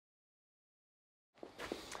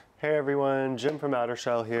Hey everyone, Jim from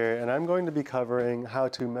Outershell here, and I'm going to be covering how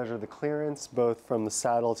to measure the clearance both from the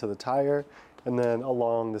saddle to the tire and then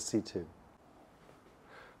along the seat tube.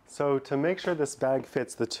 So to make sure this bag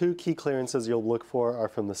fits, the two key clearances you'll look for are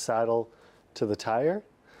from the saddle to the tire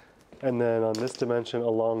and then on this dimension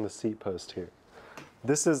along the seat post here.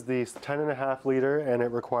 This is the 10.5 liter and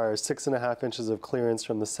it requires 6.5 inches of clearance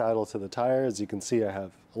from the saddle to the tire. As you can see, I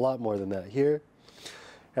have a lot more than that here.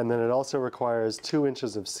 And then it also requires 2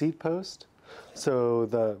 inches of seat post. So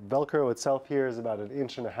the Velcro itself here is about 1.5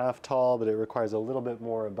 inches tall, but it requires a little bit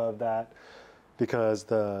more above that because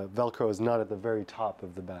the Velcro is not at the very top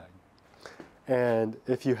of the bag. And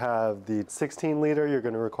if you have the 16 liter, you're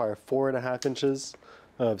going to require 4.5 inches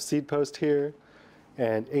of seat post here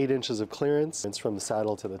and 8 inches of clearance from the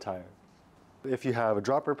saddle to the tire. If you have a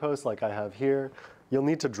dropper post like I have here, you'll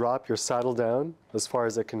need to drop your saddle down as far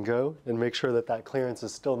as it can go and make sure that that clearance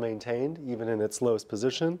is still maintained even in its lowest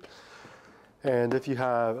position. And if you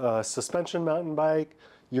have a suspension mountain bike,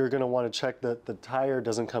 you're going to want to check that the tire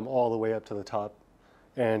doesn't come all the way up to the top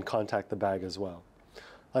and contact the bag as well.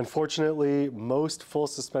 Unfortunately, most full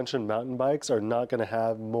suspension mountain bikes are not going to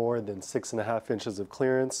have more than 6.5 inches of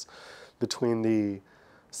clearance between the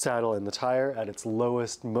saddle and the tire at its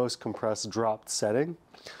lowest, most compressed dropped setting.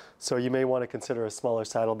 So you may want to consider a smaller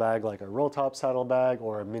saddlebag like a roll top saddlebag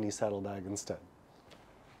or a mini saddlebag instead.